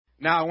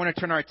Now I want to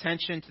turn our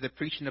attention to the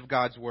preaching of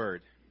God's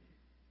Word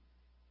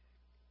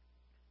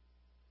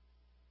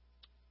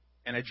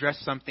and address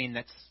something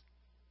that's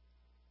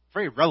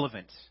very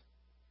relevant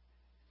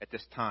at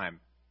this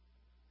time.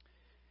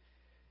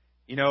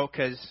 You know,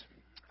 because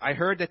I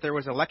heard that there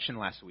was an election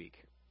last week.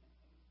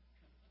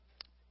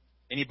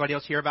 Anybody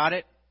else hear about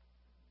it?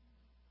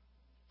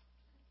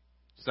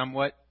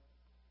 Somewhat,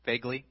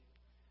 vaguely.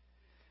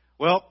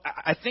 Well,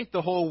 I think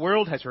the whole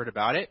world has heard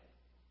about it.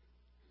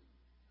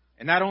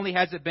 And not only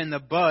has it been the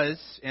buzz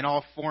in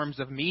all forms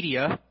of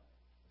media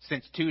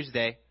since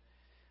Tuesday,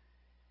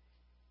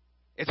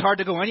 it's hard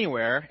to go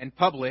anywhere in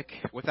public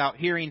without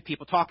hearing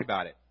people talk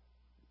about it.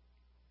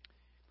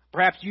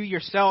 Perhaps you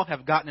yourself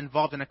have gotten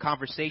involved in a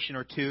conversation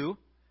or two,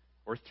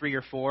 or three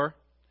or four,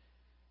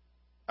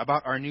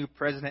 about our new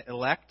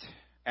president-elect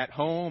at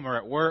home or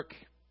at work,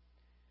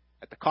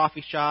 at the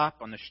coffee shop,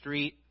 on the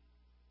street,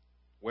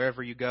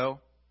 wherever you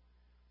go.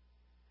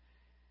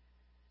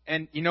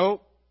 And, you know,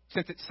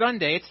 since it's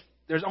Sunday,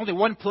 there's only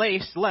one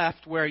place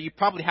left where you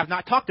probably have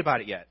not talked about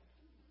it yet.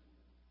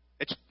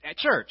 It's at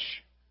church.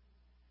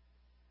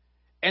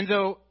 And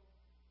though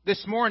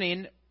this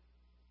morning,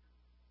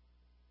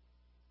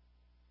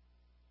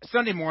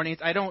 Sunday mornings,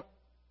 I don't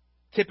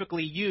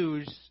typically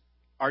use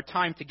our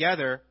time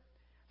together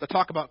to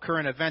talk about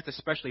current events,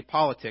 especially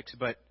politics,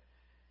 but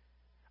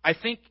I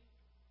think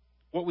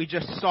what we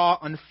just saw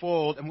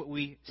unfold and what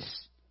we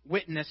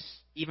witness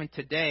even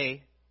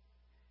today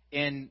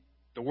in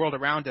the world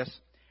around us,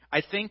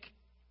 I think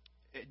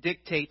it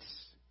dictates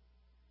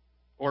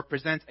or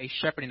presents a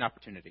shepherding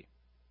opportunity.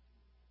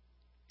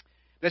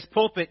 This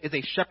pulpit is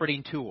a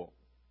shepherding tool.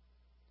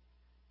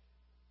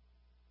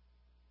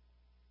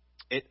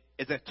 It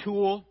is a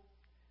tool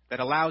that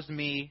allows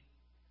me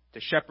to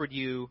shepherd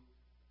you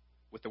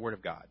with the Word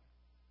of God.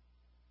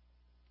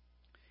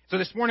 So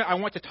this morning I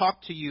want to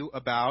talk to you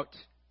about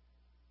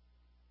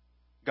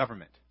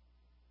government.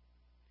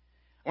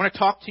 I want to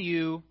talk to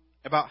you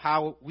about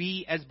how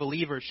we as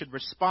believers should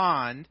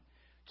respond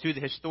to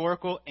the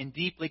historical and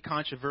deeply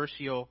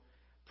controversial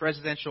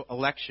presidential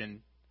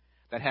election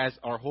that has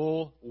our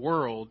whole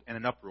world in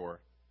an uproar.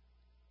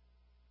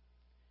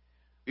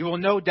 We will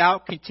no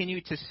doubt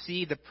continue to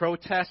see the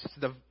protests,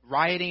 the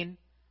rioting,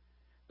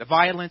 the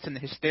violence, and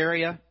the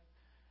hysteria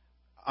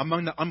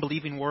among the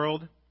unbelieving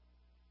world.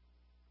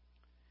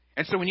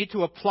 And so we need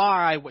to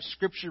apply what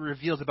Scripture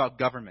reveals about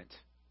government.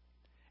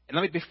 And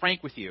let me be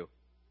frank with you.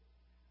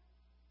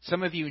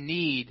 Some of you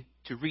need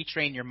to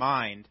retrain your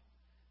mind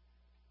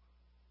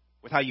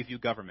with how you view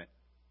government.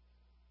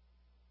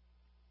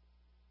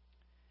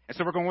 And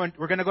so we're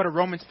going to go to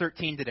Romans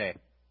 13 today.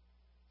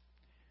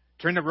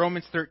 Turn to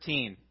Romans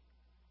 13.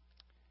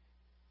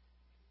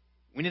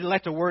 We need to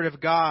let the Word of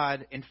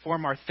God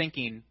inform our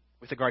thinking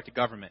with regard to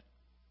government.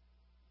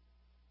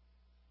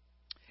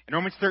 In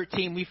Romans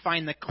 13, we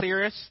find the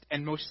clearest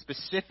and most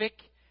specific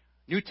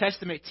New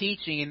Testament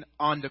teaching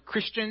on the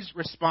Christian's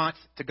response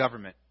to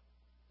government.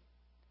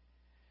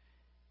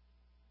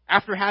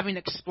 After having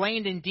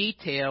explained in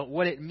detail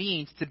what it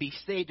means to be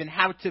saved and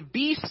how to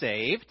be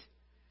saved,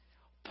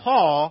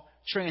 Paul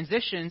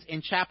transitions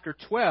in chapter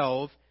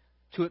 12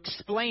 to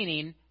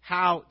explaining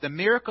how the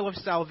miracle of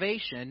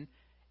salvation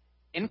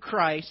in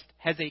Christ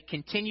has a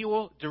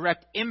continual,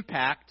 direct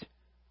impact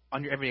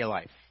on your everyday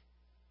life.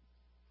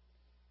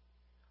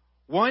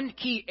 One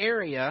key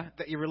area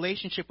that your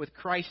relationship with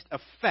Christ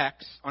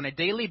affects on a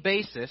daily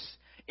basis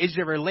is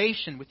your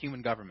relation with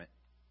human government.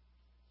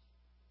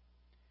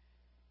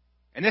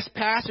 In this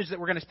passage that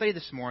we're going to study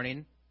this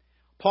morning,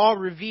 Paul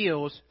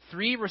reveals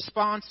 3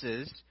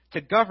 responses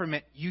to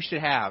government you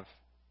should have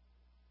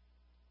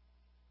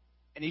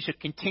and you should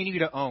continue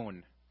to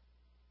own.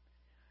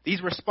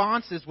 These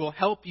responses will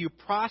help you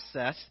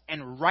process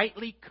and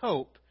rightly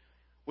cope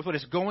with what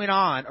is going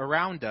on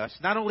around us,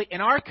 not only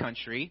in our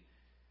country,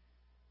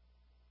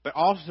 but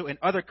also in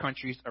other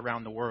countries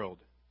around the world.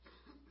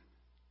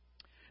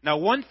 Now,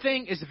 one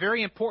thing is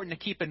very important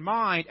to keep in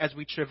mind as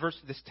we traverse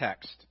this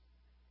text.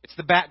 It's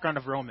the background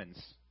of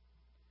Romans.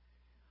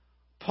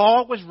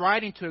 Paul was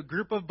writing to a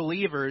group of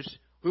believers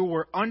who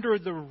were under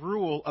the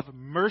rule of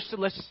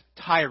merciless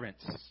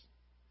tyrants,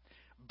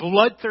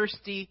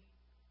 bloodthirsty,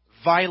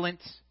 violent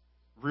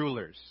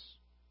rulers.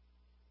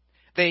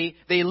 They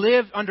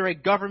lived under a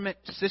government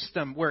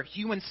system where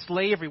human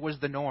slavery was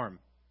the norm.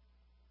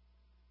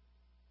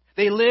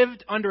 They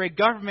lived under a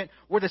government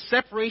where the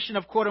separation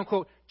of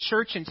quote-unquote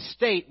church and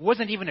state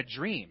wasn't even a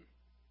dream.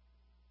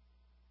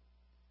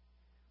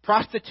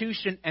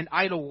 Prostitution and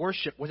idol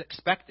worship was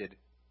expected.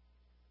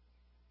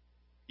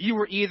 You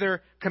were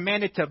either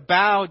commanded to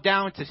bow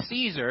down to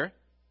Caesar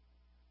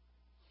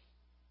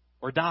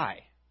or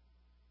die.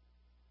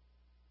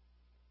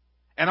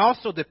 And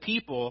also the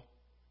people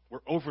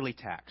were overly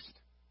taxed.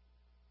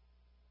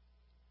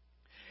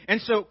 And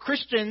so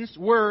Christians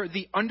were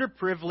the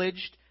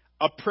underprivileged,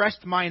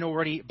 oppressed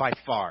minority by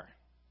far.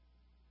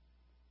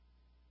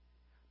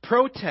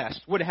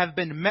 Protest would have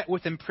been met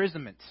with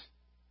imprisonment.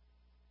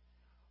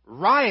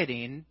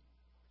 Rioting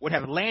would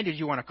have landed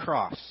you on a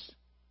cross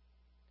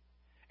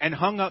and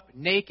hung up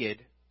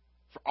naked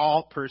for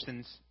all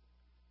persons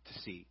to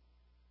see.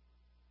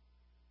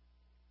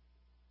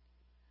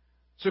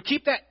 So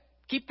keep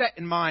that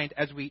in mind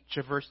as we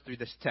traverse through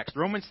this text.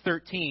 Romans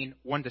 13,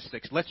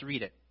 1-6. Let's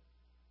read it.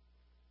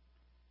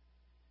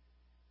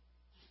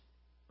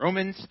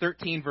 Romans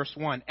 13, verse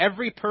 1.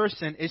 Every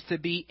person is to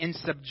be in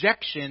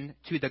subjection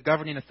to the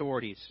governing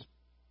authorities.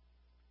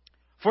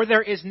 For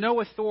there is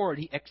no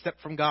authority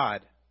except from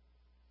God,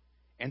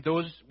 and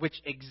those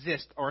which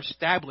exist are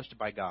established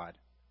by God.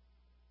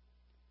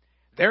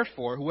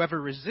 Therefore,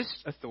 whoever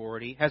resists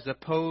authority has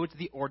opposed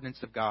the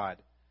ordinance of God.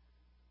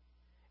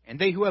 And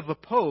they who have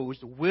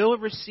opposed will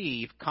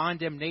receive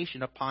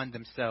condemnation upon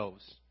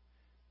themselves.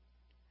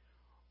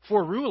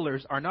 For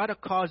rulers are not a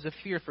cause of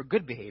fear for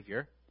good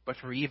behavior, but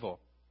for evil.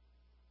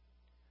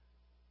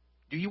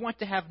 Do you want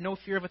to have no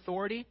fear of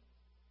authority?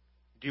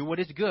 Do what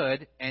is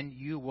good, and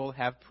you will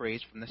have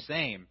praise from the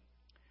same.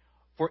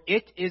 For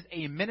it is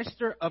a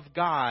minister of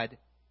God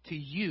to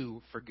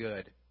you for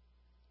good.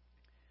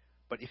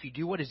 But if you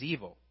do what is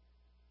evil,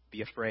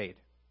 be afraid.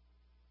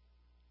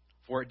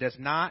 For it does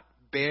not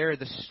bear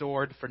the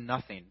sword for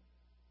nothing.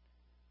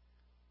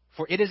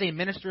 For it is a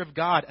minister of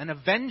God, an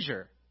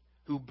avenger,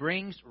 who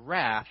brings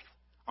wrath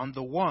on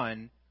the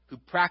one who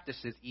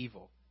practices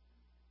evil.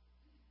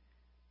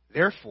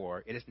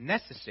 Therefore, it is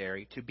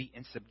necessary to be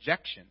in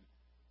subjection,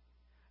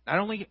 not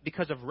only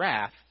because of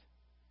wrath,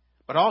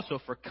 but also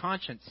for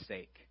conscience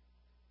sake.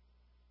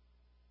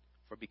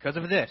 For because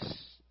of this,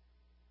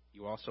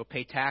 you also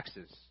pay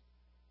taxes.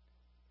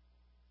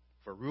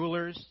 For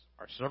rulers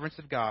are servants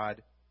of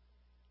God,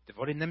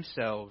 devoting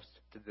themselves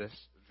to this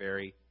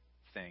very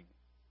thing.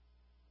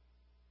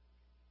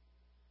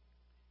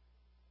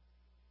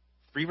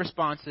 3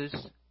 responses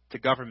to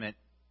government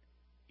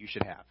you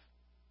should have.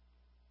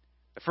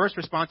 The first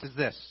response is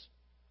this: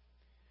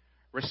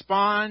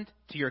 respond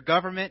to your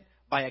government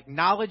by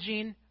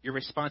acknowledging your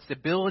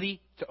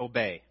responsibility to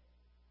obey.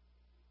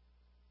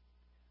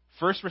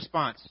 First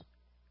response: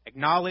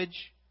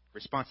 acknowledge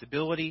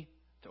responsibility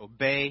to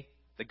obey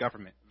the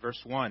government. Verse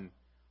 1,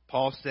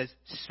 Paul says,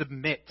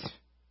 submit.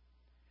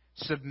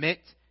 Submit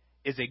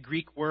is a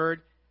Greek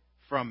word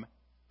from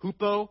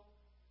hupo,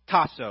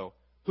 tasso.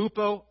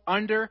 Hupo,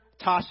 under,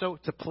 tasso,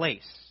 to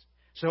place.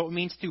 So it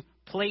means to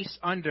place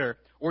under,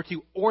 or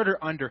to order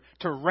under,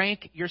 to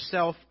rank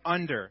yourself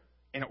under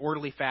in an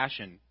orderly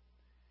fashion.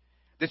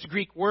 This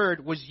Greek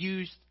word was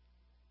used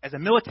as a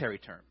military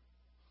term,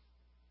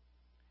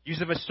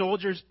 used of a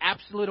soldier's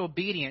absolute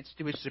obedience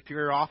to his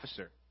superior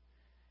officer.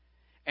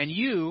 And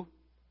you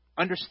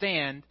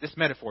understand this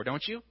metaphor,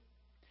 don't you?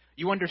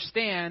 You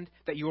understand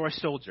that you are a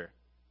soldier.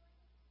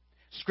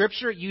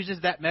 Scripture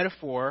uses that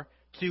metaphor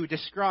to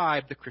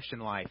describe the Christian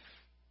life.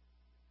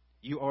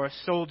 You are a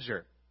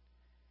soldier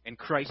in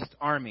Christ's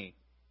army.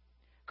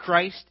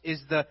 Christ is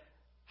the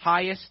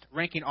highest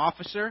ranking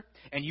officer,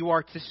 and you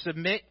are to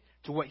submit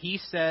to what he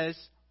says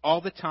all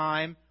the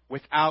time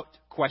without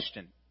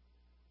question.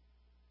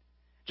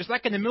 Just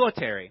like in the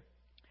military,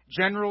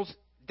 generals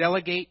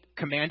delegate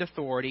command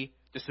authority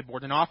to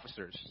subordinate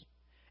officers.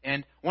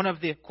 And one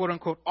of the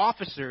quote-unquote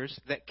officers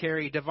that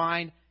carry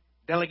divine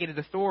delegated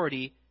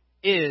authority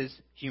is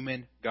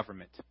human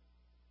government.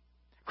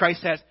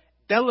 Christ has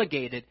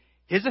delegated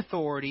his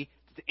authority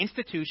to the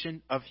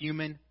institution of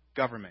human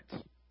government.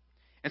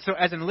 And so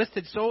as an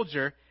enlisted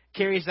soldier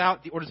carries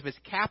out the orders of his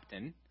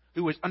captain,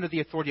 who is under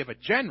the authority of a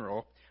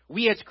general,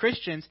 we as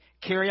Christians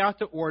carry out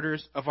the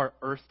orders of our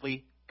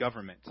earthly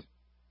government.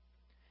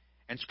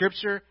 And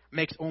Scripture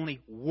makes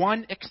only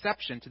one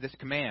exception to this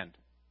command.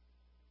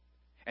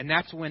 And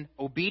that's when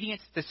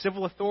obedience to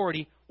civil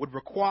authority would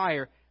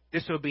require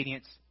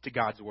disobedience to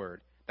God's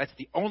word. That's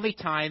the only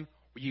time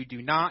where you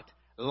do not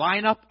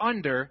line up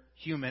under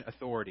human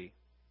authority.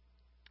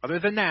 Other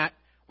than that,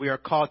 we are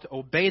called to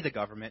obey the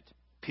government,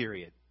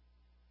 period.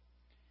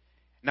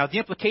 Now, the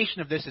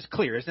implication of this is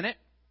clear, isn't it?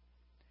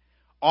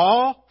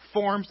 All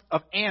forms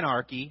of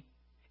anarchy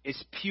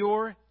is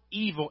pure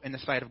evil in the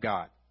sight of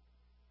God.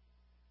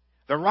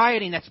 The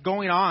rioting that's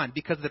going on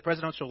because of the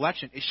presidential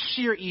election is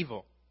sheer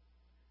evil.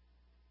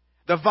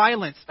 The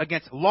violence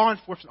against law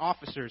enforcement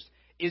officers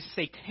is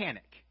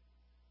satanic.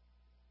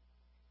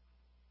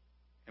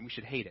 And we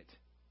should hate it.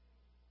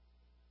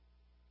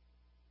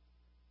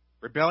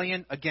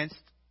 Rebellion against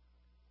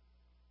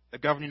the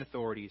governing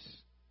authorities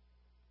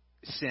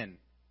is sin.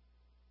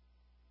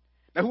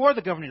 Now, who are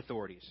the governing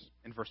authorities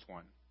in verse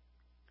 1?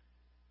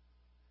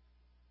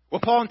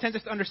 Well, Paul intends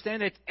us to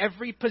understand that it's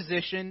every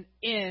position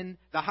in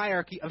the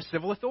hierarchy of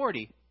civil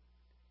authority,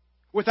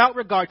 without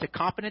regard to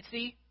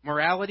competency,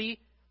 morality,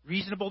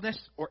 reasonableness,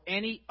 or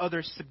any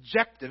other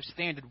subjective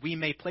standard we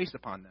may place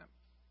upon them.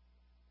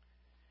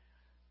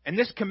 And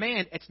this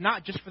command, it's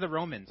not just for the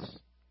Romans.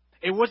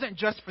 It wasn't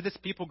just for this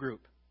people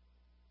group.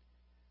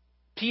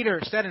 Peter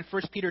said in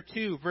 1 Peter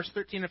 2, verse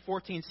 13 and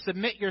 14,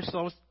 submit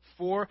yourselves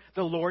for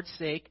the Lord's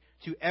sake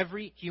to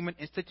every human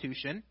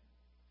institution,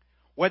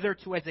 whether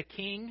to as a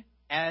king,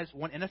 as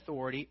one in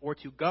authority, or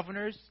to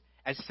governors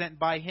as sent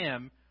by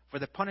him for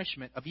the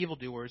punishment of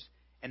evildoers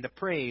and the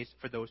praise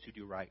for those who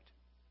do right.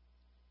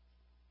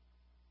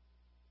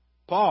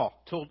 Paul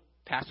told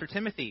Pastor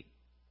Timothy,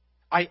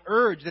 I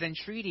urge that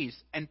entreaties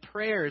and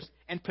prayers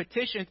and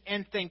petitions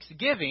and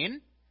thanksgiving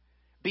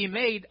be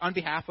made on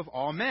behalf of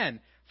all men,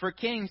 for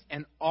kings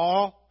and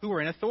all who are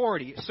in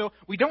authority. So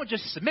we don't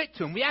just submit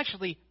to them, we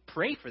actually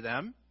pray for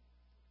them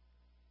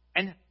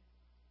and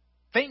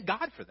thank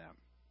God for them,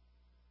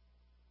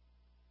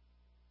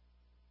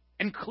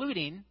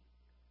 including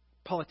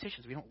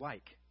politicians we don't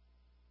like,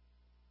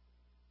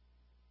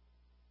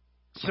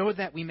 so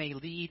that we may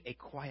lead a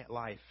quiet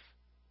life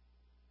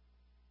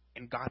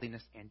in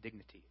godliness and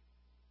dignity.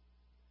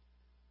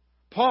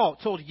 Paul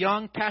told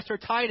young Pastor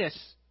Titus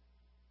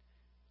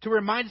to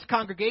remind his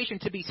congregation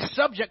to be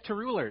subject to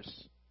rulers,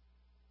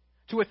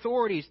 to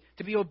authorities,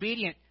 to be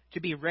obedient, to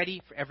be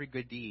ready for every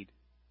good deed.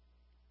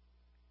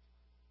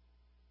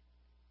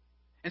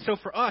 And so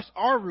for us,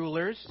 our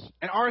rulers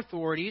and our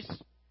authorities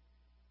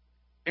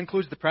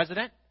includes the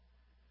president,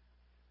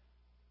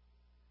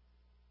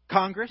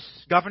 Congress,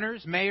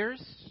 governors,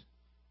 mayors,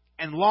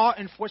 and law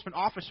enforcement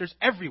officers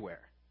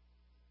everywhere.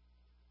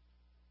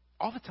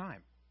 All the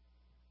time.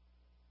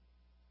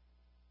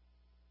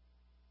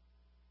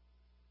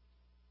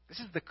 This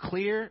is the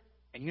clear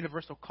and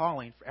universal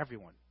calling for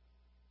everyone.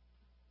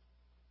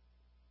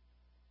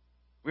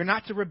 We're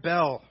not to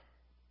rebel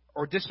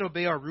or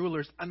disobey our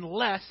rulers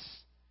unless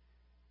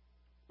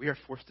we are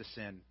forced to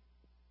sin.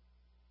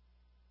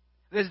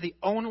 This is the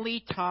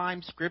only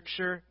time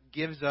Scripture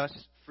gives us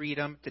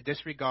freedom to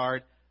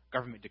disregard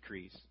government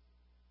decrees.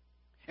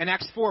 In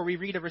Acts 4, we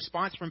read a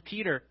response from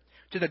Peter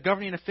to the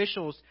governing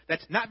officials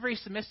that's not very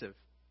submissive.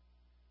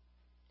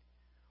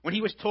 When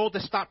he was told to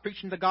stop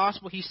preaching the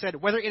gospel, he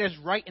said, whether it is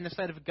right in the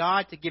sight of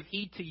God to give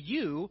heed to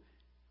you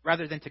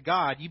rather than to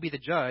God, you be the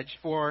judge,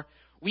 for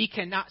we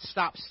cannot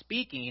stop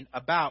speaking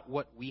about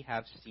what we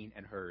have seen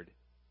and heard.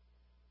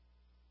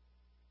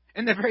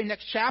 In the very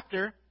next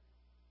chapter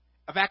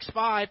of Acts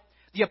 5,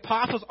 the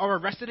apostles are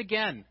arrested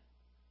again.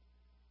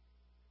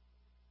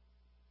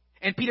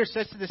 And Peter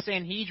says to the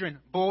Sanhedrin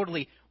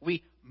boldly,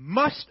 we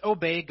must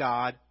obey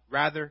God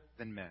rather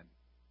than men.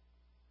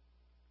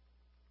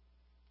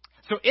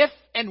 So if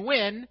and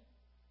when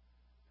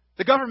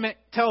the government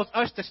tells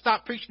us to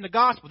stop preaching the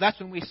gospel, that's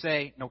when we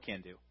say, no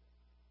can do.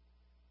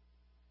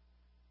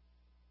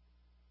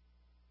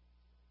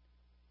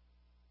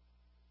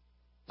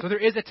 So there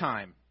is a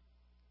time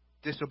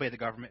to disobey the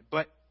government,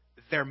 but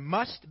there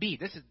must be,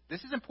 this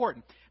is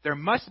important, there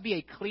must be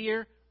a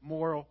clear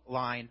moral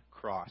line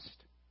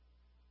crossed.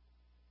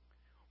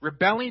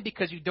 Rebelling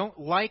because you don't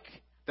like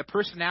the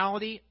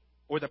personality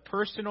or the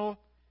personal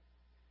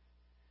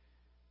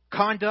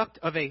conduct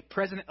of a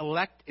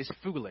president-elect is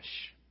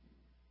foolish,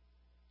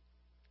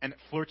 and it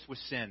flirts with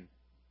sin.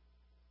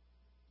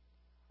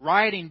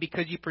 Rioting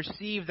because you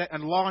perceive that a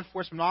law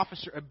enforcement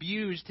officer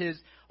abused his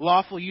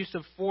lawful use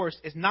of force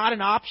is not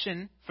an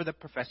option for the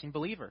professing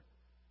believer.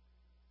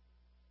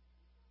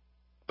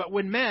 But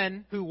when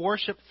men who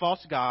worship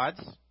false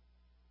gods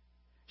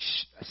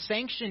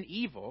sanction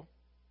evil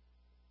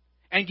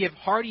and give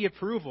hearty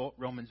approval,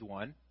 Romans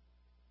 1,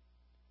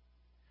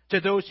 to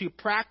those who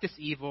practice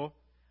evil,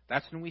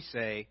 that's when we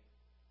say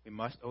we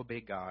must obey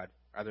God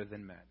rather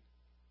than men.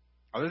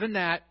 Other than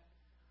that,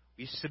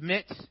 we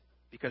submit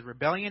because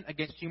rebellion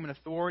against human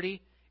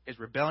authority is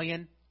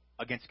rebellion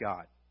against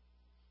God.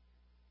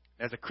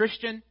 As a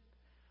Christian,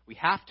 we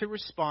have to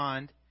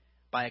respond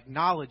by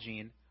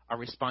acknowledging our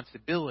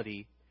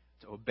responsibility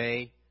to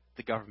obey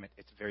the government.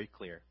 It's very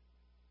clear.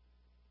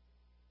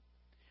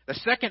 The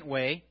second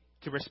way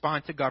to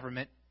respond to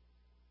government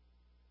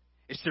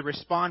is to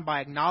respond by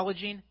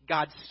acknowledging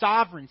God's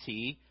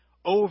sovereignty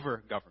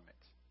over government.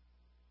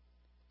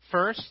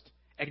 First,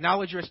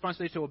 acknowledge your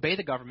responsibility to obey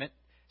the government.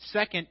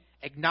 Second,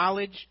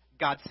 acknowledge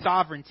God's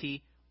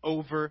sovereignty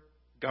over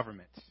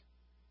government.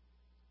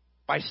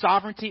 By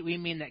sovereignty, we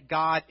mean that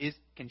God is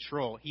in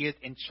control. He is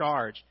in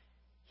charge.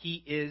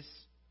 He is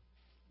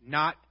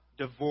not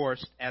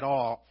divorced at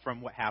all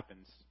from what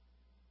happens.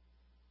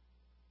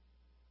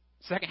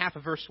 Second half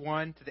of verse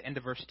 1 to the end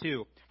of verse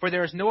 2. For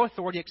there is no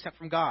authority except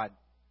from God,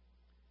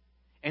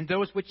 and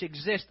those which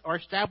exist are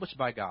established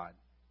by God.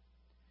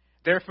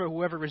 Therefore,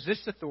 whoever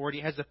resists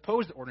authority has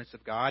opposed the ordinance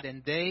of God,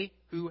 and they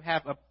who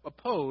have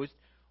opposed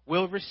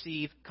will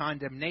receive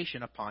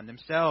condemnation upon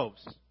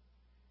themselves.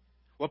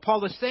 What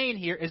Paul is saying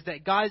here is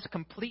that God is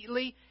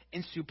completely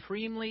and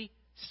supremely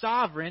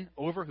sovereign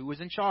over who is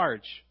in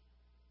charge.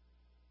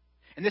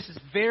 And this is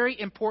very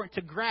important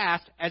to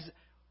grasp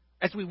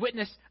as we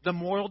witness the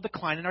moral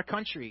decline in our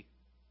country.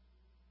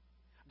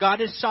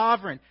 God is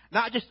sovereign,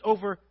 not just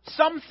over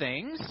some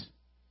things.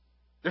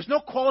 There's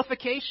no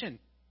qualification.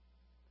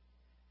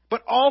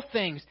 But all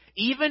things,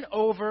 even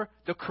over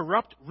the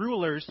corrupt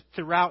rulers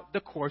throughout the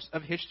course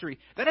of history.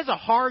 That is a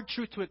hard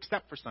truth to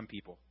accept for some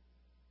people.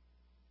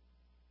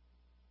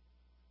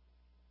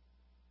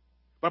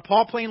 But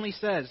Paul plainly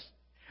says,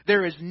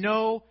 there is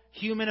no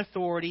human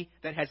authority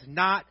that has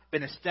not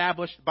been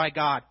established by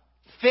God.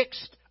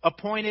 Fixed,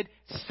 appointed,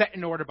 set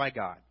in order by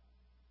God.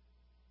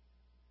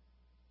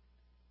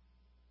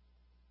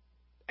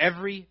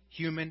 Every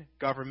human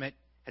government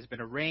has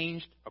been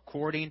arranged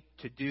according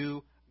to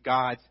do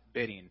God's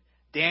bidding.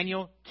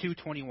 Daniel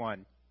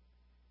 2:21.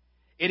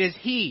 It is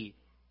He,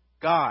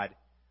 God,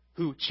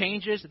 who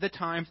changes the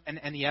times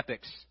and the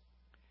epochs.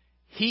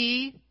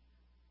 He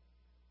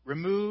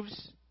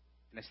removes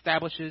and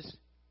establishes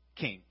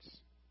kings.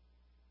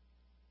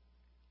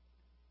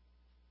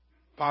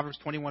 Proverbs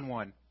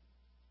 21:1.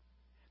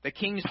 The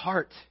king's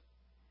heart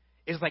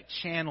is like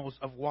channels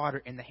of water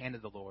in the hand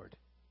of the Lord.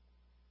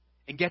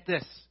 And get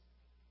this,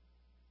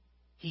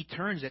 He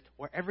turns it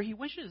wherever He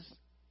wishes.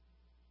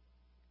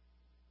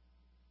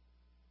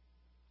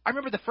 I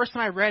remember the first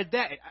time I read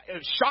that,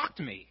 it shocked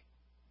me.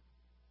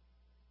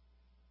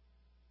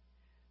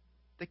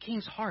 The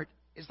king's heart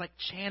is like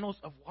channels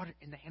of water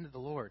in the hand of the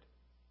Lord.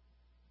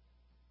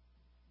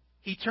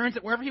 He turns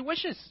it wherever He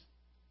wishes.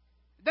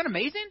 Isn't that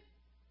amazing?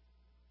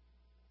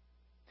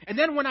 And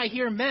then when I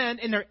hear men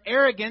in their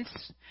arrogance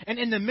and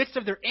in the midst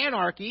of their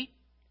anarchy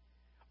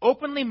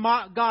openly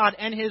mock God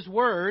and His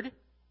Word,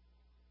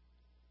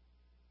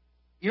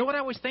 you know what I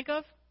always think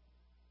of?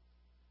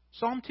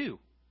 Psalm 2.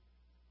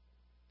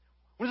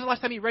 When was the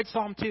last time you read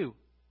Psalm 2?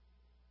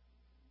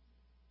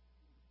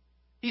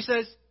 He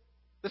says,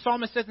 the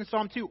psalmist says in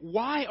Psalm 2,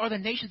 why are the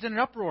nations in an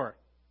uproar?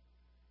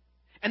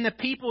 And the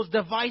peoples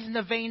devising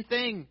a vain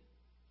thing.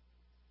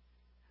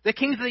 The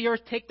kings of the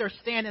earth take their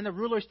stand, and the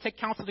rulers take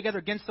counsel together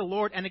against the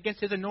Lord and against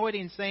His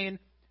anointing, saying,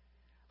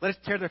 let us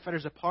tear their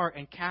fetters apart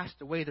and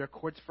cast away their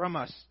cords from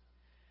us.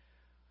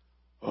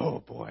 Oh,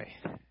 boy.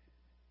 And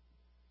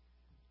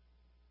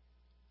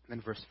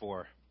then verse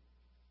 4.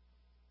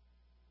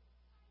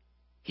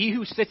 He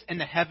who sits in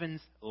the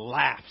heavens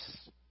laughs,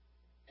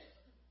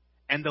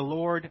 and the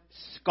Lord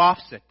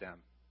scoffs at them.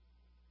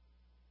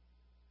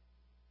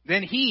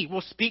 Then He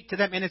will speak to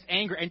them in His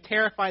anger and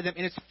terrify them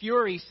in His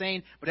fury,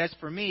 saying, but as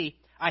for me,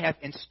 I have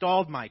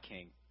installed my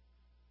king,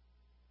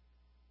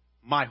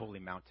 my holy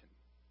mountain.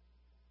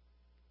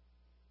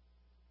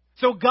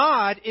 So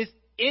God is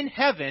in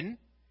heaven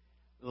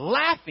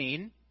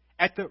laughing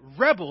at the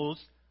rebels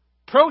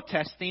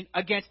protesting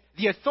against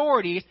the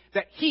authorities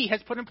that He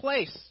has put in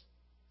place.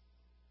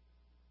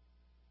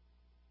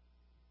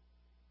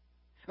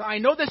 Now, I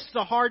know this is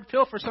a hard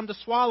pill for some to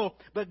swallow,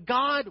 but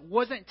God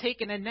wasn't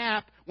taking a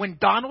nap when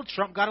Donald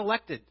Trump got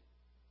elected.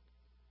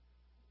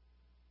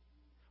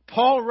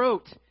 Paul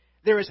wrote,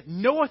 there is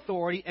no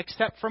authority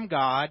except from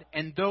God,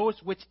 and those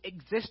which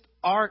exist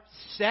are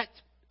set,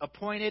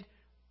 appointed,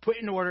 put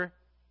in order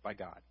by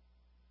God.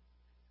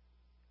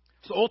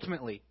 So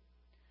ultimately,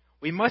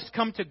 we must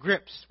come to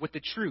grips with the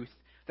truth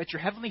that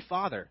your Heavenly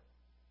Father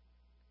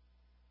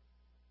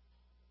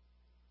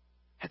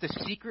has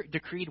a secret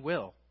decreed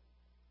will.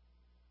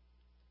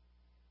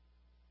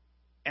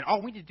 And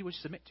all we need to do is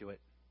submit to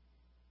it.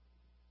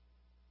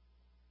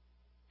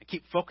 And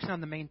keep focusing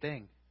on the main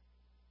thing.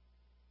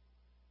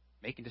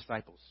 Making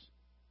disciples.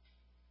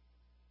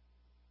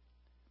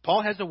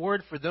 Paul has a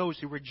word for those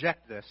who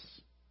reject this.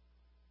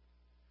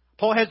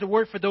 Paul has a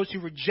word for those who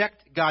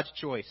reject God's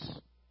choice.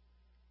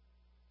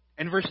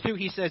 In verse 2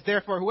 he says,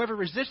 therefore whoever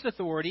resists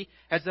authority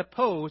has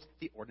opposed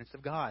the ordinance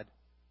of God.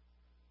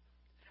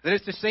 That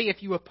is to say,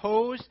 if you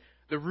oppose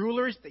the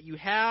rulers that you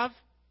have,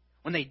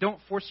 when they don't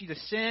force you to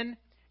sin,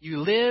 you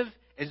live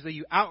as though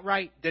you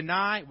outright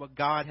deny what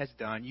God has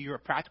done. You are a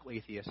practical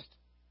atheist.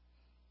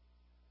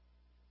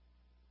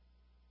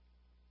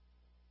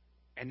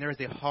 And there is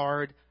a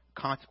hard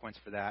consequence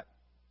for that.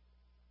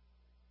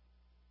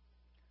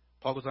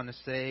 Paul goes on to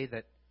say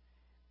that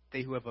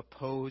they who have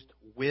opposed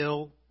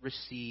will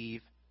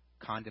receive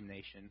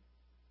condemnation.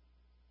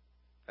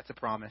 That's a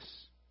promise.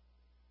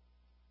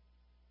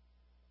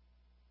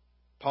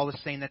 Paul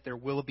is saying that there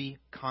will be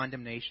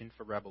condemnation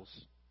for rebels.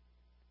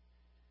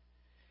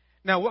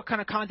 Now, what kind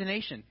of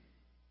condemnation?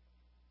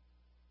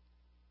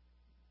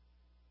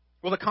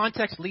 Well, the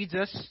context leads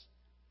us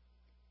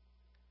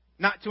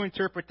not to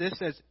interpret this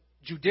as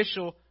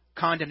judicial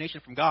condemnation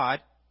from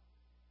God.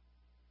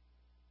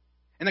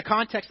 In the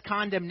context,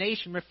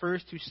 condemnation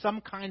refers to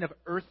some kind of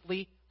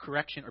earthly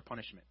correction or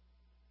punishment.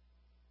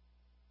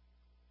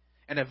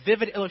 And a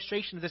vivid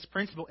illustration of this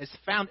principle is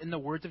found in the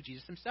words of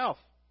Jesus Himself.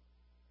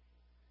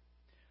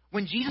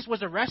 When Jesus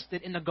was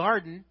arrested in the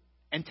garden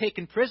and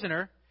taken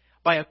prisoner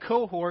by a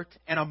cohort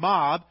and a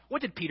mob,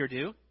 what did Peter do?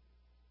 You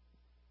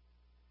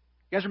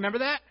guys remember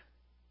that?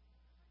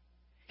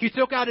 He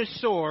took out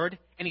his sword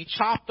and he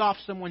chopped off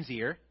someone's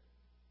ear.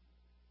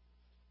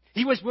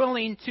 He was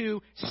willing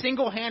to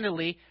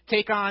single-handedly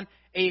take on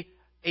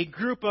a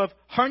group of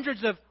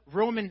hundreds of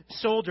Roman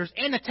soldiers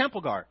and the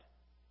temple guard.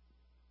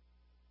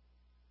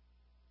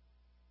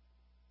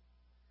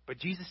 But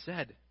Jesus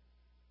said,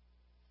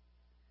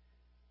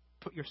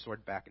 put your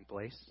sword back in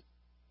place.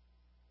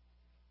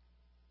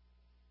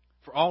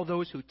 For all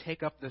those who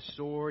take up the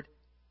sword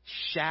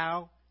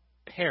shall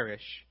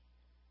perish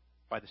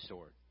by the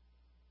sword.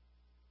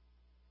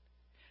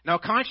 Now,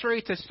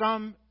 contrary to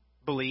some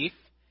belief,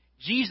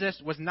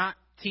 Jesus was not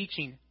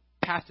teaching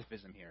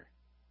pacifism here.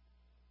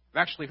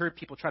 I've actually heard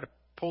people try to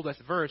pull this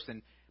verse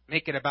and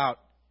make it about,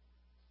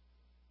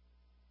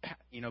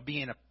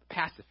 being a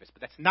pacifist.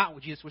 But that's not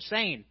what Jesus was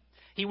saying.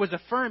 He was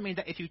affirming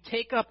that if you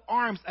take up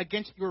arms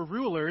against your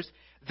rulers,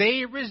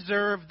 they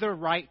reserve the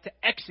right to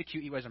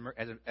execute you as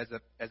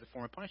a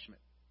form of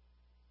punishment.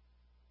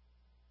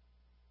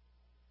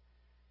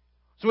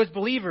 So as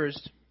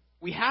believers,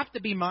 we have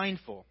to be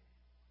mindful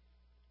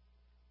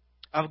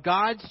of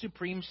God's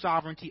supreme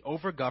sovereignty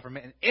over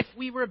government. And if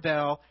we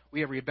rebel,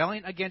 we are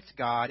rebelling against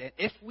God. And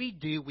if we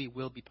do, we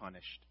will be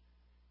punished.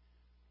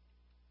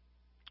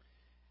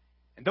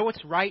 And though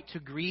it's right to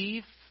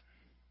grieve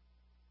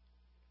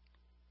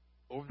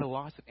over the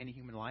loss of any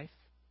human life,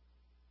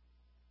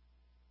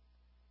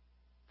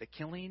 the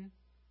killing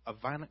of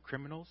violent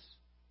criminals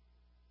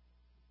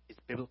is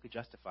biblically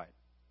justified.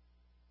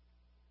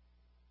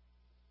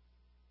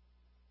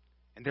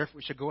 And therefore,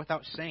 it should go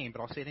without saying,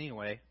 but I'll say it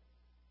anyway.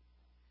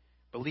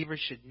 Believers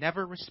should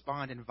never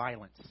respond in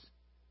violence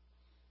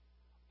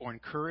or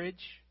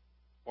encourage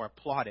or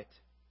applaud it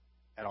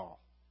at all.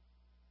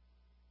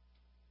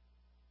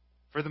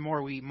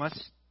 Furthermore, we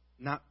must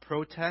not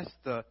protest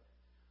the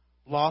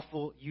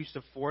lawful use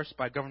of force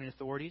by governing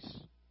authorities.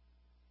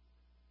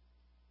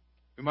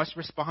 We must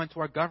respond to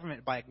our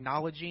government by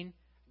acknowledging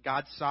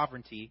God's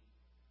sovereignty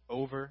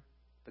over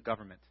the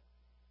government.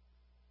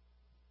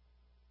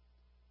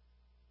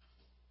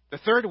 The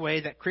third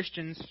way that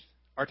Christians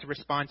are to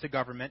respond to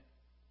government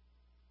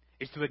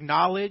is to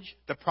acknowledge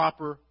the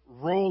proper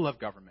role of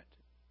government.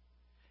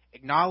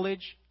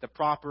 Acknowledge the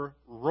proper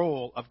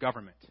role of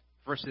government.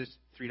 Verses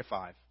 3 to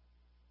 5.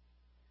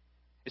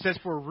 It says,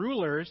 "For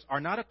rulers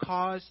are not a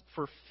cause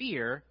for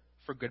fear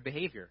for good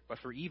behavior, but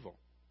for evil.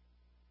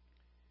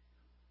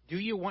 Do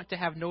you want to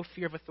have no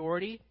fear of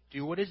authority?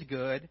 Do what is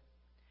good,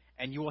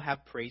 and you will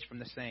have praise from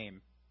the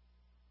same.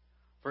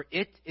 For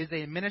it is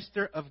a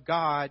minister of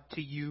God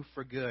to you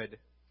for good.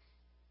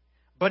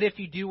 But if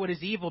you do what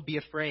is evil, be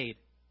afraid,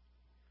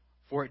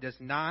 for it does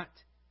not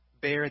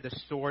bear the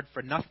sword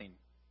for nothing.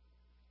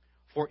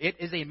 For it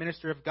is a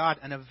minister of God,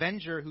 an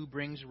avenger who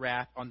brings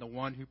wrath on the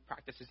one who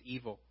practices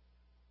evil.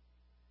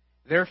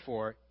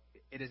 Therefore,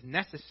 it is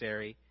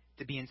necessary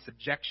to be in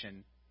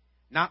subjection,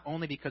 not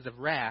only because of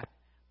wrath,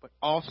 but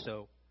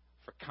also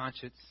for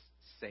conscience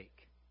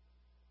sake."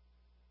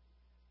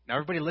 Now,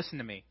 everybody listen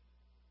to me.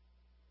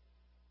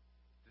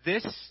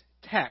 This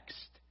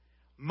text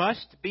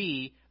must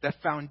be the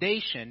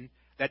foundation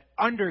that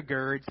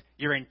undergirds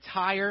your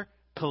entire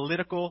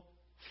political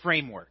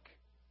framework.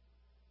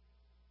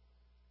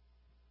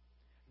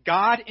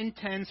 God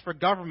intends for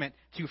government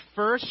to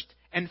first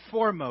and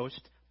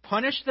foremost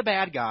punish the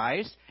bad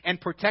guys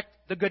and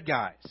protect the good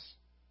guys.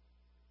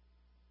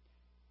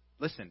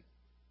 Listen,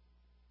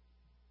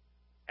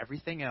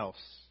 everything else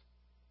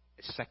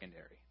is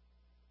secondary.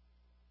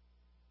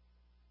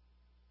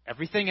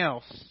 Everything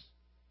else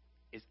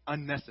is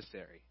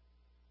unnecessary.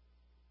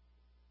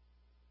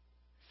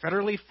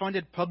 Federally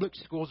funded public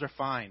schools are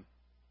fine.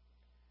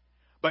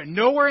 But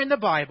nowhere in the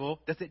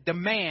Bible does it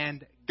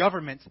demand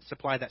governments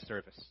supply that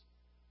service.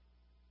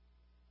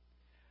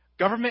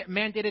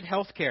 Government-mandated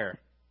health care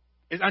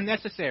is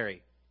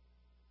unnecessary.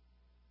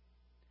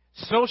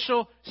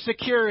 Social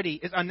security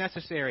is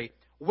unnecessary.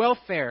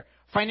 Welfare,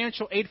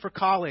 financial aid for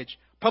college,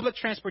 public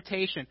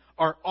transportation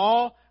are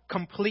all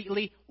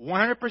completely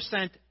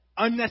 100%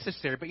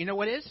 unnecessary. But you know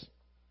what is?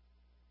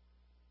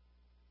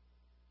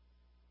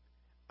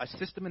 A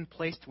system in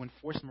place to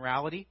enforce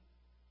morality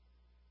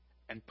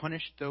and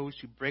punish those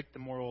who break the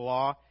moral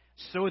law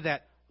so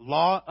that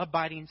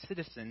law-abiding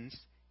citizens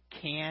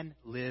can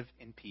live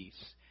in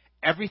peace.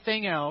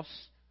 Everything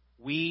else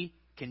we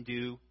can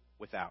do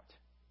without.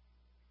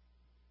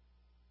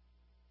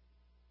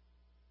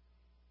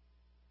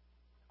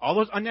 All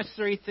those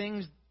unnecessary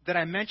things that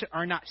I mentioned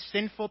are not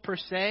sinful per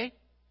se.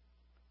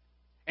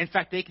 In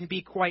fact, they can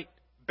be quite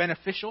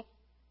beneficial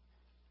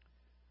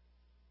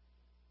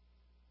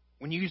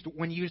when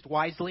used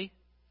wisely.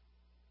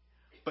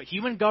 But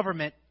human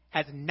government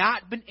has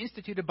not been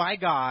instituted by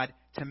God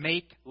to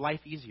make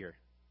life easier.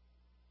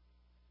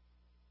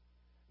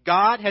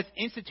 God has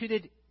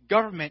instituted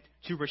government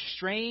to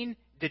restrain,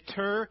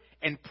 deter,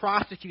 and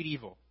prosecute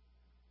evil.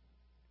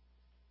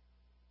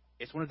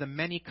 It's one of the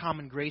many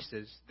common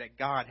graces that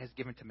God has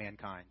given to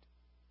mankind.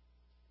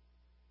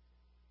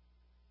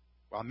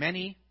 While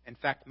many, in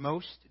fact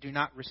most, do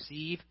not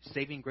receive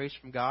saving grace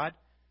from God,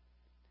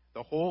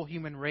 the whole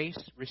human race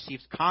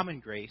receives common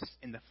grace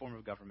in the form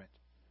of government.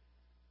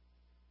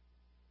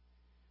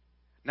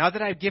 Now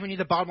that I've given you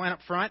the bottom line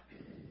up front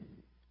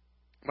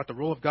about the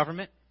role of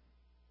government,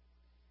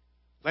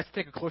 let's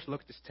take a closer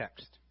look at this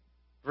text.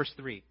 Verse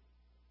 3.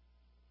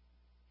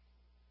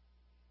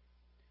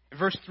 In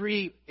verse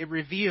 3, it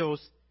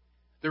reveals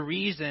the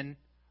reason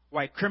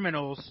why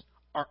criminals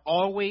are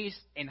always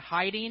in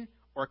hiding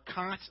or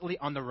constantly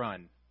on the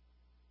run.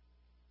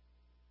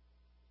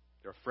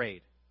 They're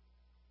afraid.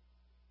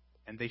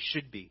 And they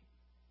should be.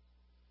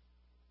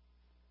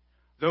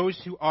 Those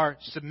who are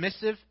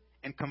submissive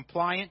and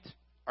compliant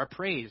are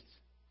praised.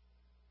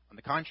 On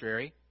the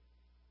contrary,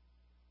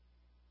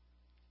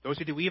 those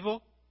who do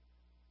evil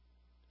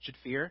should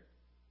fear.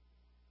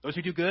 Those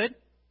who do good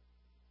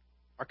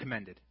are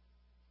commended.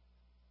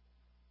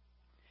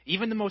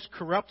 Even the most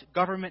corrupt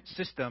government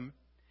system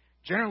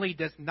generally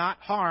does not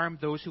harm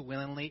those who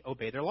willingly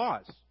obey their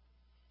laws.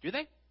 Do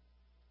they?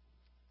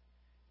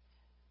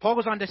 Paul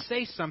goes on to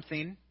say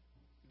something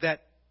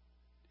that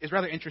is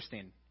rather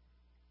interesting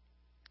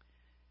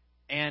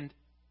and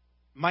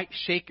might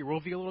shake your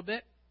worldview a little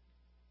bit.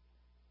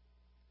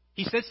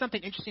 He says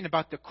something interesting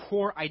about the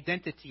core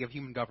identity of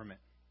human government.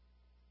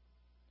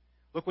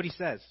 Look what he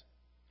says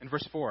in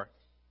verse 4.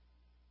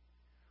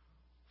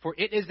 For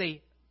it is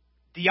a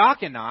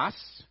diakonos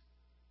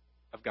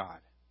of God.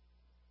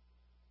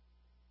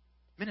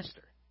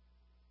 Minister.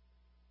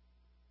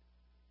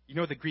 You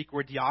know the Greek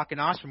word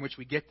diakonos, from which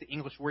we get the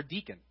English word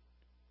deacon.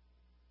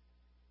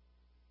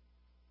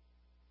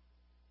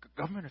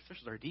 Government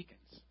officials are deacons.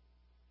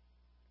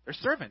 They're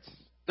servants.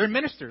 They're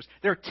ministers.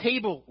 They're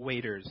table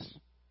waiters.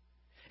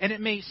 And it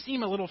may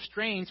seem a little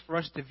strange for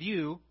us to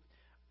view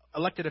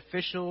elected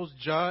officials,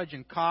 judge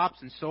and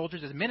cops and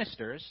soldiers as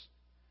ministers.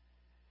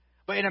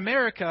 But in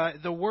America,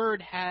 the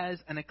word has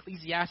an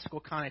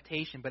ecclesiastical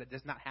connotation, but it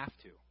does not have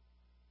to.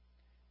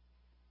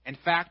 In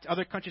fact,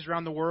 other countries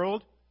around the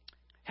world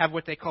have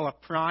what they call a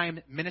prime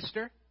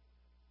minister.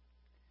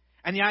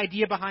 And the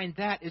idea behind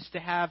that is to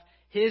have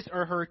his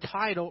or her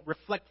title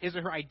reflect his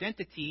or her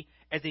identity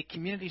as a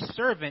community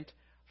servant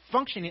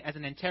functioning as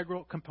an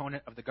integral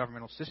component of the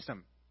governmental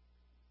system.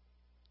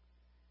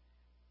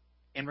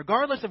 And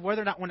regardless of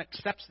whether or not one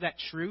accepts that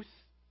truth,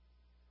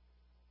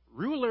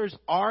 rulers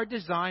are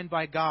designed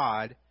by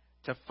God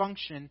to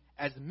function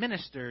as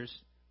ministers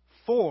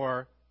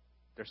for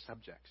their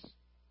subjects.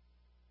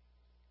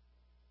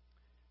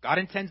 God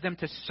intends them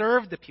to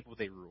serve the people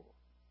they rule,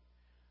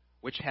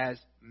 which has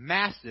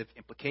massive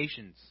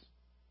implications.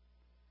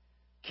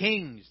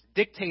 Kings,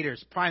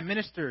 dictators, prime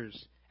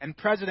ministers, and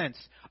presidents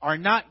are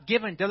not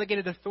given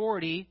delegated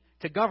authority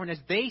to govern as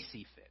they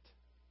see fit,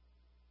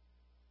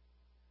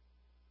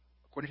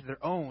 according to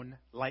their own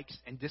likes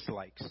and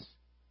dislikes.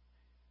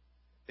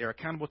 They are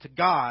accountable to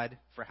God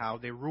for how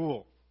they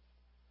rule.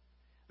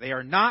 They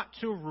are not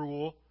to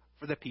rule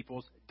for the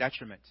people's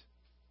detriment.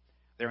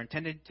 They're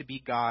intended to be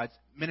God's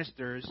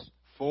ministers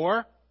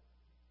for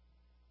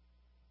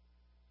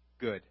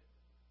good.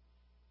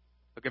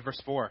 Look at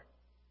verse 4.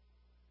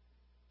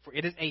 For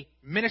it is a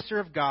minister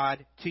of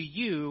God to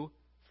you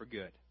for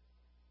good.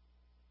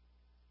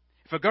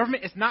 If a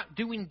government is not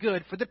doing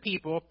good for the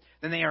people,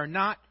 then they are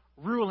not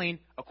ruling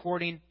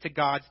according to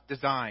God's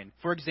design.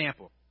 For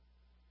example,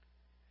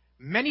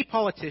 many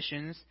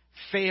politicians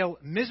fail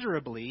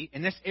miserably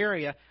in this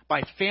area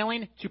by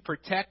failing to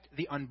protect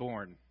the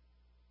unborn.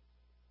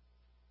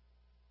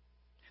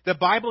 The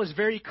Bible is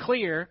very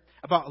clear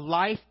about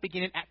life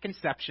beginning at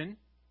conception.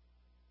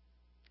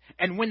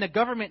 And when the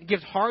government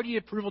gives hearty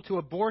approval to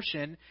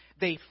abortion,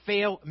 they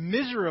fail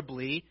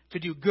miserably to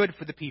do good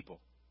for the people.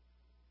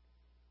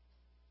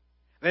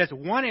 That is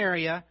one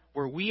area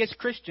where we as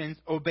Christians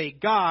obey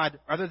God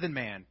rather than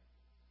man.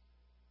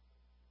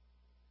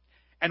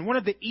 And one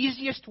of the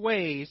easiest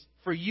ways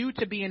for you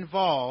to be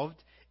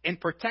involved in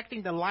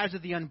protecting the lives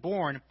of the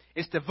unborn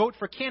is to vote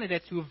for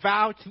candidates who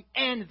vow to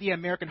end the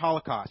American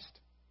Holocaust.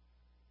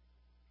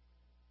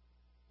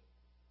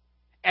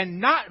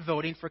 And not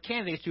voting for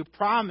candidates who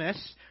promise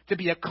to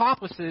be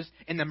accomplices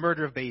in the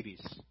murder of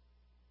babies.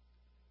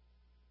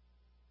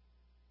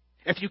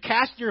 If you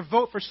cast your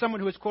vote for someone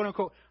who is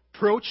quote-unquote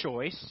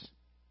pro-choice,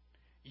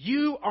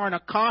 you are an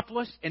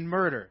accomplice in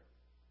murder.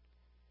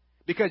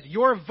 Because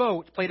your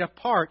vote played a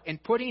part in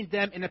putting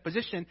them in a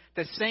position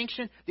to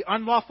sanction the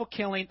unlawful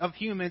killing of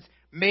humans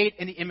made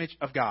in the image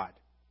of God.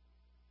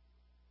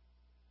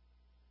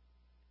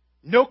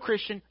 No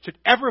Christian should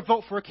ever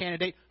vote for a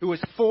candidate who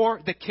is for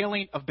the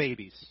killing of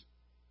babies.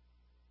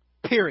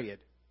 Period.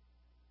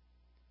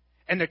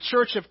 And the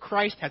Church of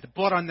Christ has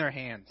blood on their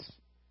hands.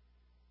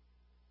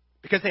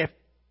 Because they have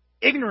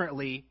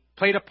ignorantly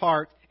played a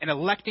part in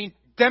electing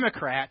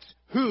Democrats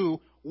who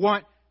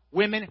want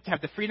women to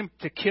have the freedom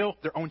to kill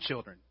their own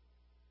children.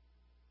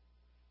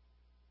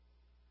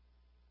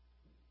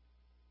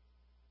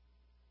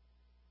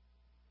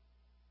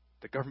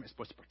 The government is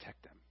supposed to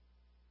protect them.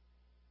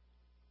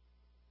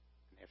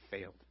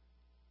 Failed.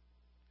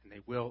 And they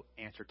will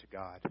answer to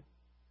God.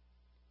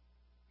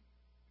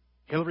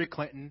 Hillary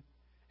Clinton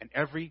and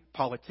every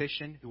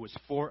politician who was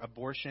for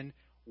abortion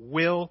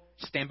will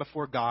stand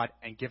before God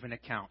and give an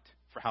account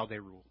for how they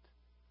ruled.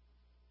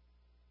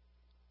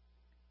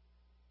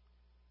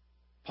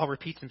 Paul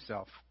repeats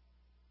himself.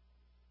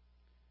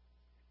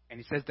 And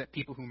he says that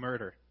people who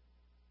murder,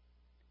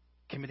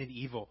 committed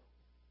evil,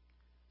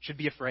 should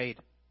be afraid.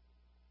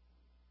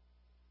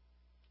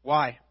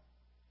 Why?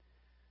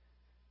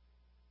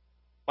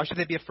 Why should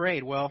they be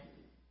afraid? Well,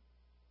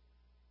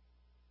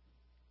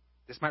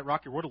 this might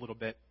rock your world a little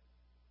bit.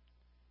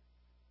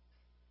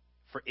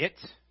 For it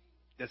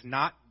does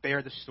not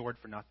bear the sword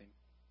for nothing.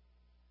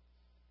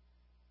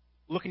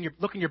 Look in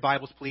your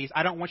Bibles, please.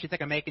 I don't want you to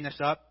think I'm making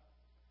this up.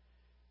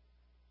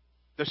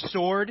 The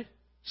sword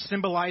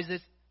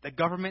symbolizes the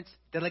government's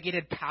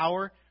delegated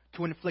power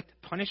to inflict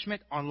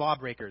punishment on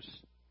lawbreakers.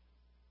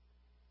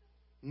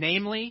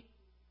 Namely,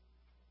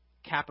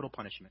 capital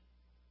punishment.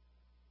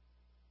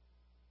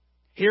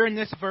 Here in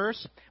this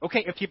verse,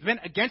 okay, if you've been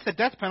against the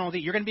death penalty,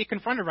 you're going to be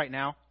confronted right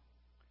now.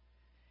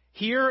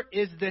 Here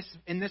is this,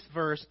 in this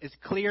verse, is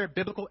clear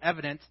biblical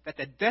evidence that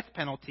the death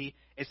penalty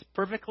is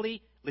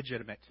perfectly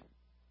legitimate.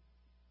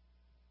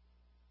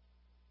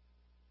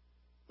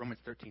 Romans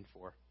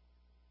 13:4.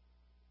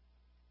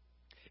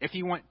 If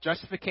you want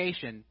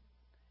justification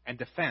and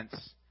defense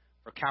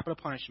for capital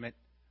punishment,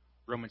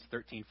 Romans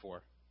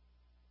 13:4.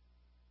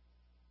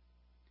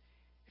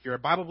 If you're a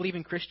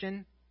Bible-believing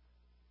Christian,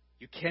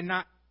 you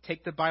cannot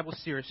take the Bible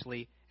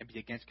seriously and be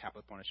against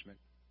capital punishment.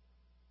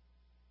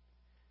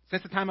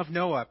 Since the time of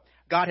Noah,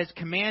 God has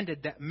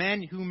commanded that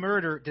men who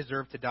murder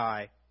deserve to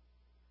die.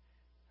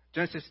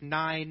 Genesis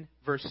 9,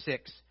 verse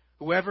 6.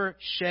 Whoever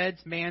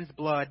sheds man's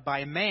blood,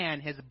 by man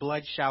his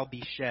blood shall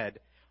be shed.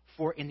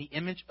 For in the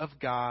image of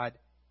God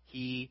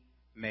he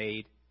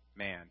made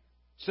man.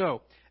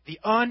 So, the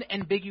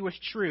unambiguous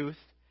truth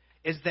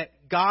is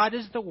that God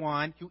is the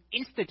one who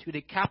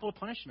instituted capital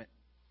punishment.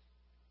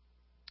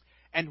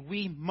 And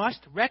we must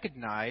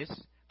recognize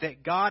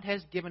that God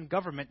has given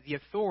government the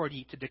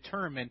authority to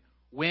determine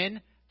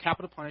when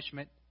capital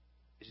punishment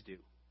is due.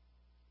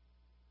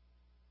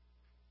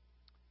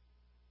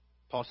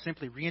 Paul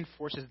simply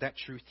reinforces that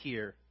truth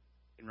here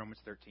in Romans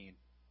 13.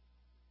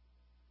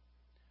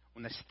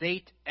 When the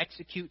state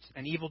executes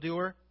an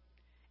evildoer,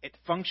 it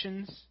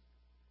functions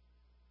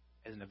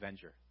as an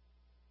avenger.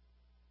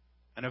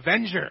 An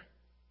avenger.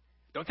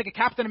 Don't think of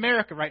Captain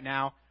America right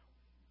now.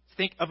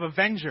 Think of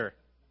avenger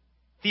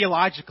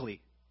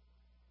theologically.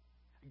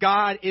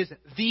 God is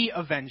the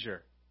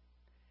avenger.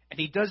 And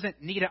he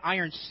doesn't need an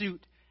iron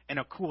suit and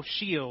a cool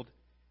shield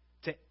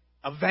to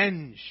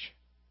avenge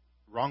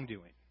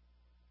wrongdoing.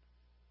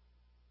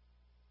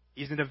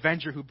 He's an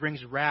avenger who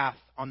brings wrath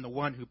on the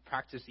one who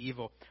practices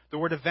evil. The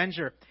word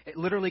avenger, it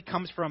literally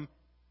comes from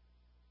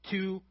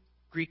two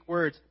Greek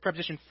words,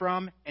 preposition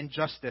from and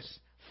justice.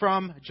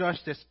 From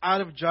justice,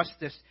 out of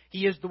justice.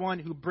 He is the one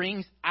who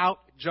brings out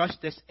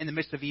justice in the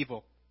midst of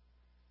evil,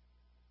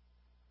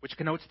 which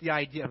connotes the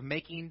idea of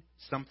making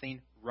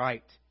something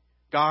right.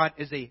 God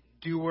is a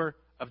doer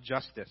of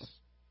justice.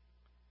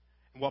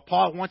 And what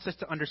Paul wants us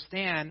to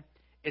understand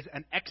is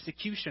an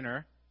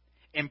executioner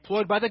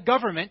employed by the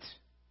government,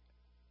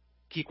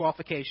 key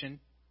qualification,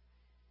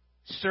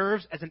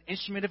 serves as an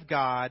instrument of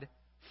God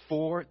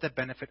for the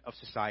benefit of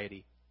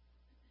society.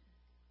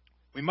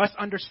 We must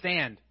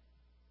understand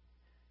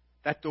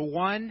that the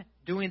one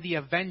doing the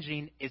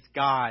avenging is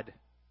God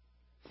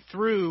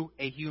through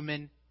a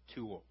human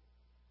tool.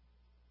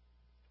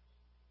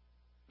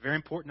 Very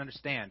important to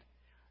understand.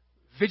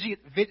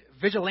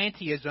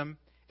 Vigilantism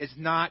is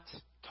not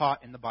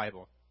taught in the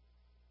Bible.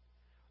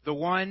 The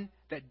one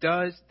that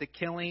does the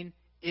killing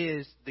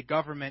is the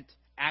government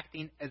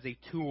acting as a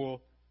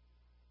tool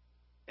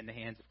in the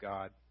hands of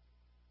God.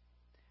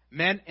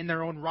 Men in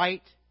their own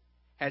right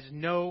has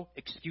no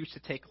excuse to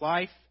take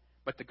life,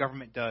 but the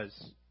government does.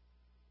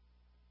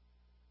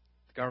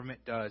 The government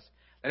does.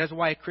 That is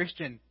why a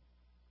Christian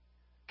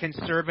can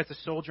serve as a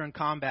soldier in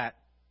combat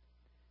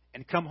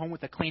and come home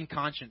with a clean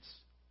conscience,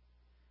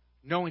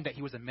 knowing that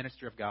he was a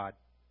minister of God.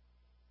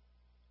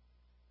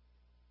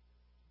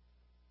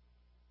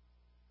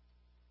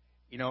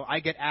 You know, I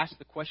get asked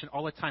the question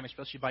all the time,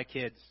 especially by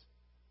kids.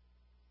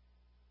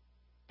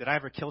 Did I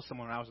ever kill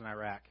someone when I was in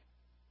Iraq?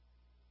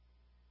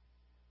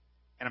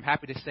 And I'm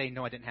happy to say,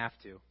 no, I didn't have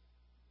to,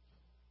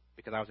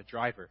 because I was a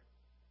driver.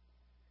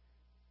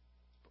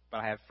 But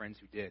I have friends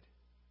who did.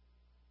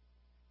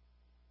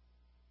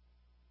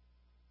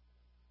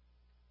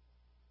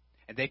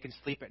 And they can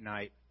sleep at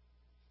night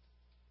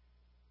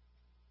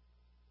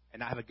and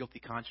not have a guilty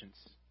conscience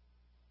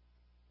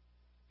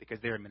because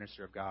they're a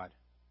minister of God.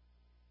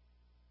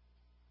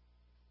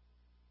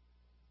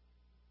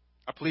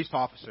 A police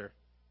officer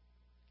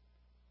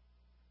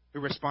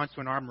who responds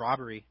to an armed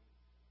robbery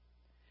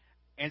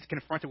and is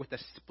confronted with a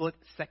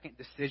split-second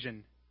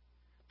decision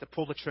to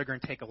pull the trigger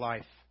and take a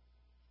life,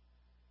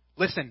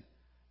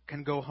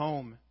 can go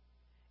home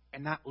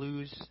and not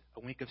lose a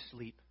wink of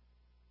sleep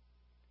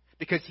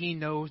because he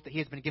knows that he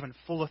has been given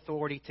full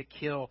authority to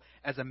kill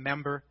as a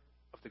member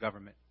of the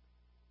government.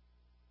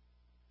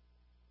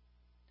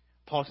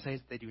 Paul says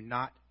they do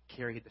not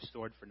carry the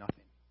sword for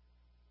nothing.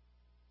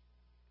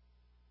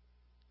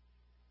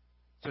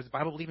 So as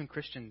Bible-believing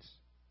Christians,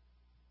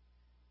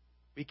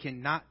 we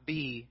cannot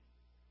be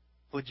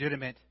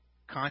legitimate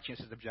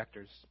conscience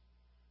objectors.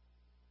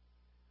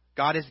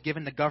 God has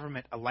given the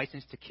government a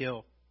license to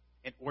kill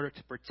in order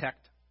to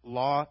protect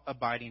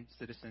law-abiding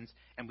citizens,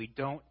 and we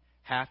don't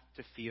have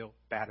to feel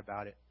bad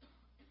about it.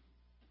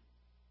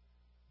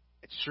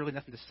 It's surely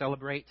nothing to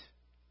celebrate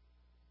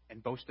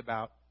and boast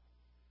about,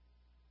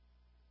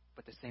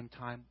 but at the same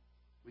time,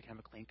 we can have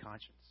a clean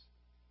conscience.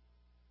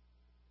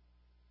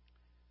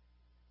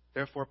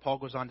 Therefore, Paul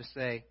goes on to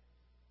say,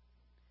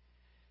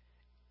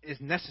 it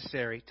is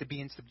necessary to be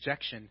in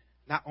subjection,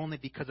 not only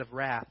because of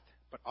wrath,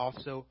 but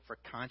also for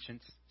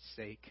conscience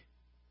sake.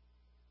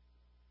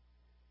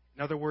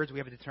 In other words, we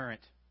have a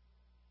deterrent.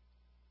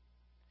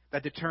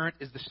 That deterrent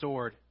is the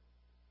sword.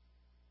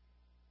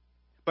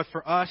 But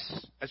for us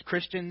as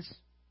Christians,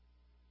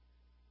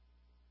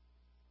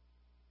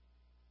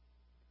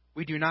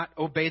 we do not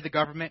obey the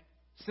government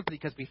simply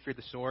because we fear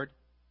the sword,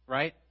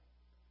 right?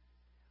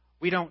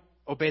 We don't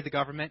obey the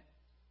government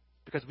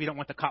because we don't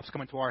want the cops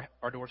coming to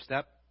our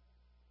doorstep.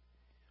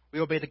 We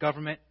obey the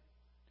government.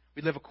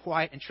 We live a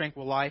quiet and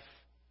tranquil life.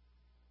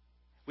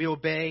 We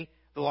obey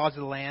the laws of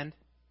the land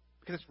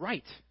because it's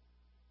right.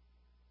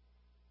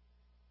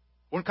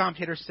 One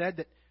commentator said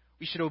that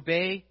we should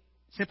obey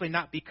simply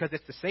not because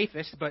it's the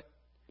safest, but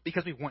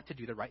because we want to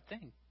do the right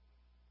thing.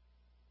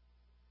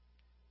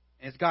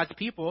 And as God's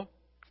people,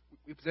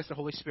 we possess the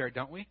Holy Spirit,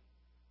 don't we?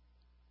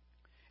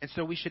 And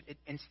so we should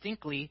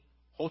instinctively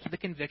hold to the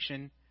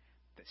conviction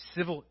that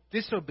civil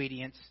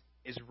disobedience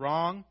is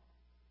wrong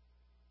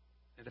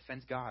and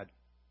offends God,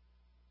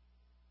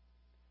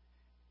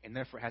 and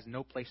therefore has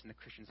no place in the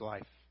Christian's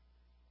life.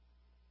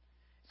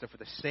 So for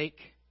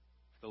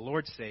the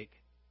Lord's sake,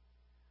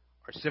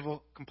 our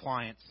civil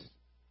compliance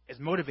is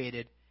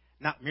motivated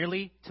not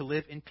merely to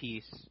live in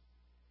peace,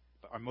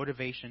 but our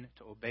motivation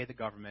to obey the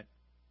government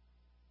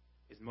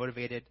is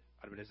motivated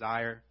out of a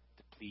desire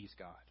to please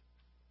God.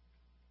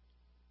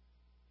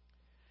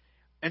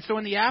 And so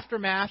in the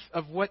aftermath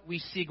of what we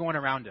see going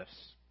around us,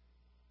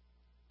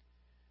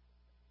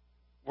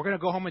 we're going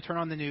to go home and turn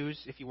on the news.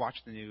 If you watch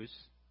the news,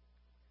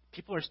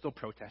 people are still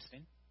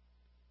protesting.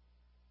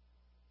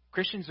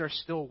 Christians are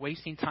still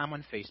wasting time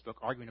on Facebook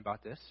arguing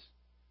about this.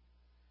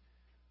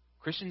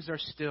 Christians are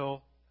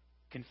still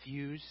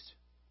confused,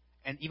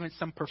 and even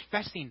some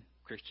professing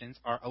Christians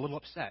are a little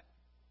upset.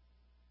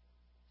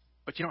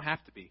 But you don't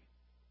have to be.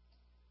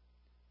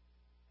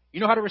 You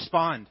know how to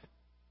respond.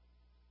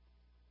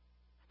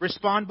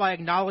 Respond by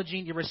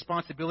acknowledging your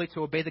responsibility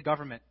to obey the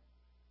government.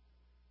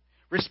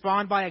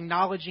 Respond by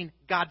acknowledging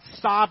God's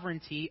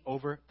sovereignty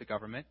over the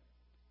government.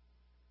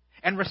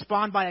 And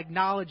respond by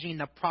acknowledging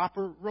the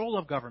proper role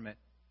of government.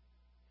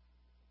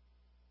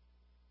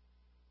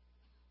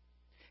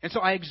 And so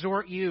I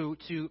exhort you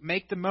to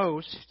make the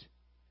most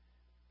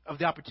of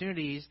the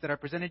opportunities that are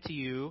presented to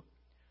you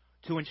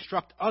to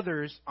instruct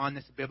others on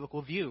this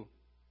biblical view.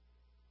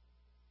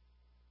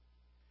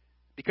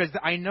 Because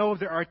I know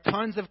there are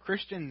tons of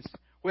Christians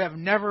who have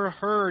never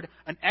heard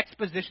an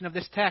exposition of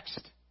this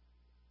text.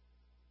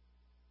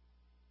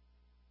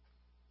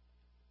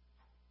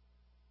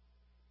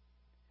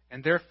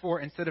 And therefore,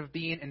 instead of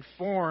being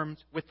informed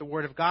with the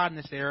Word of God in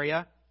this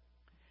area,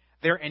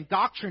 they're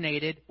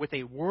indoctrinated with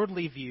a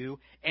worldly view,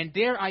 and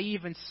dare I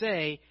even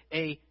say,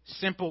 a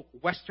simple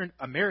Western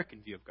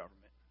American view of government.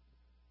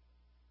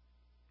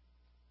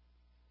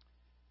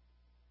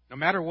 No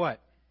matter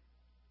what,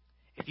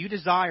 if you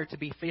desire to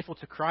be faithful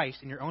to Christ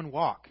in your own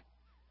walk,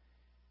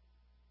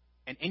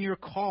 and in your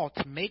call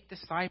to make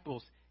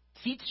disciples,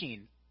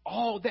 teaching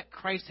all that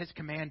Christ has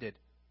commanded,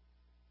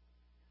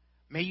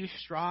 may you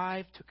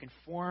strive to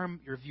conform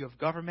your view of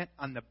government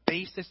on the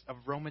basis of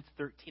Romans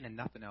 13 and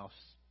nothing else.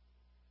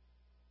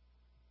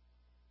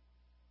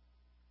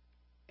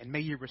 And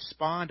may you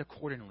respond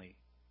accordingly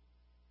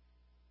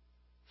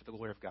for the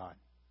glory of God.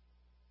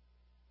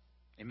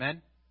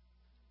 Amen?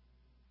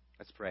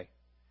 Let's pray.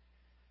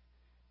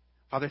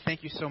 Father,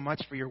 thank you so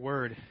much for your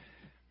word.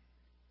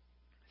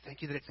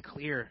 Thank you that it's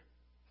clear.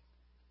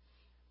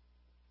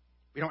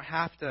 We don't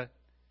have to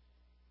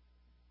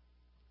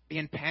be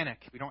in panic.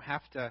 We don't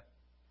have to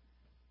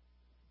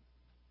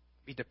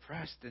be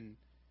depressed and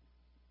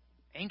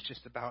anxious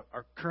about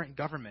our current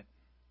government.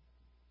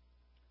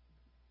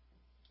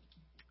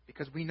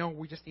 Because we know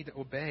we just need to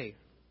obey.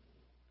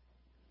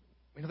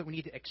 We know that we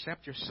need to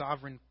accept your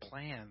sovereign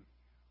plan.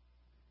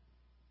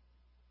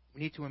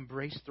 We need to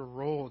embrace the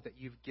role that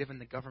you've given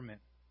the government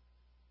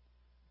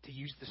to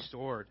use the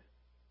sword.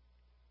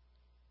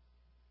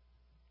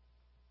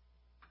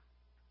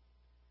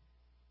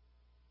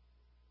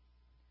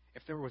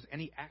 If there was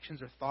any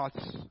actions or thoughts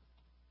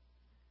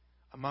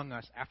among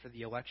us after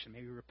the election,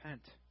 may we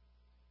repent.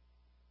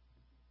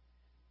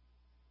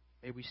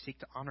 May we seek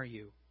to honor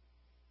you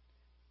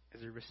as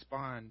we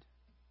respond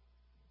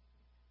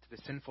to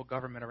the sinful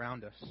government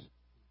around us.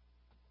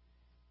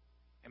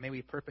 And may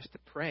we purpose to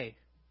pray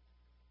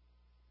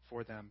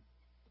for them.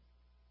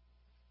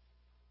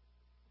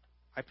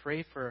 I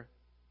pray for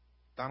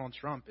Donald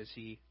Trump as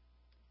he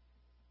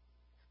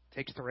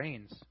takes the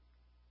reins.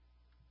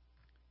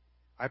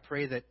 I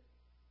pray that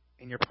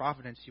in your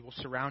providence you will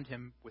surround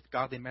him with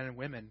godly men and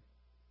women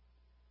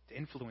to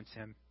influence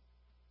him.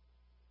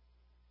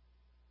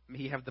 May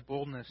he have the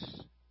boldness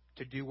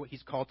to do what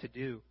he's called to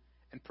do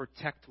and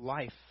protect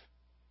life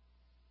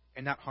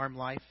and not harm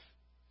life.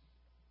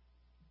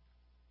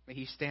 May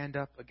he stand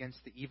up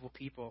against the evil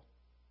people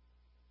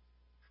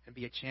and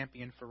be a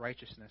champion for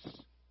righteousness.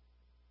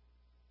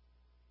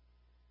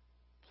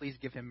 Please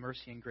give him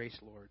mercy and grace,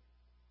 Lord.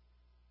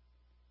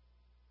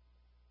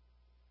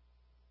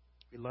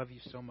 We love you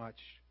so much.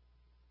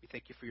 We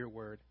thank you for your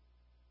word.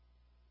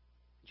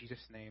 In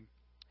Jesus' name.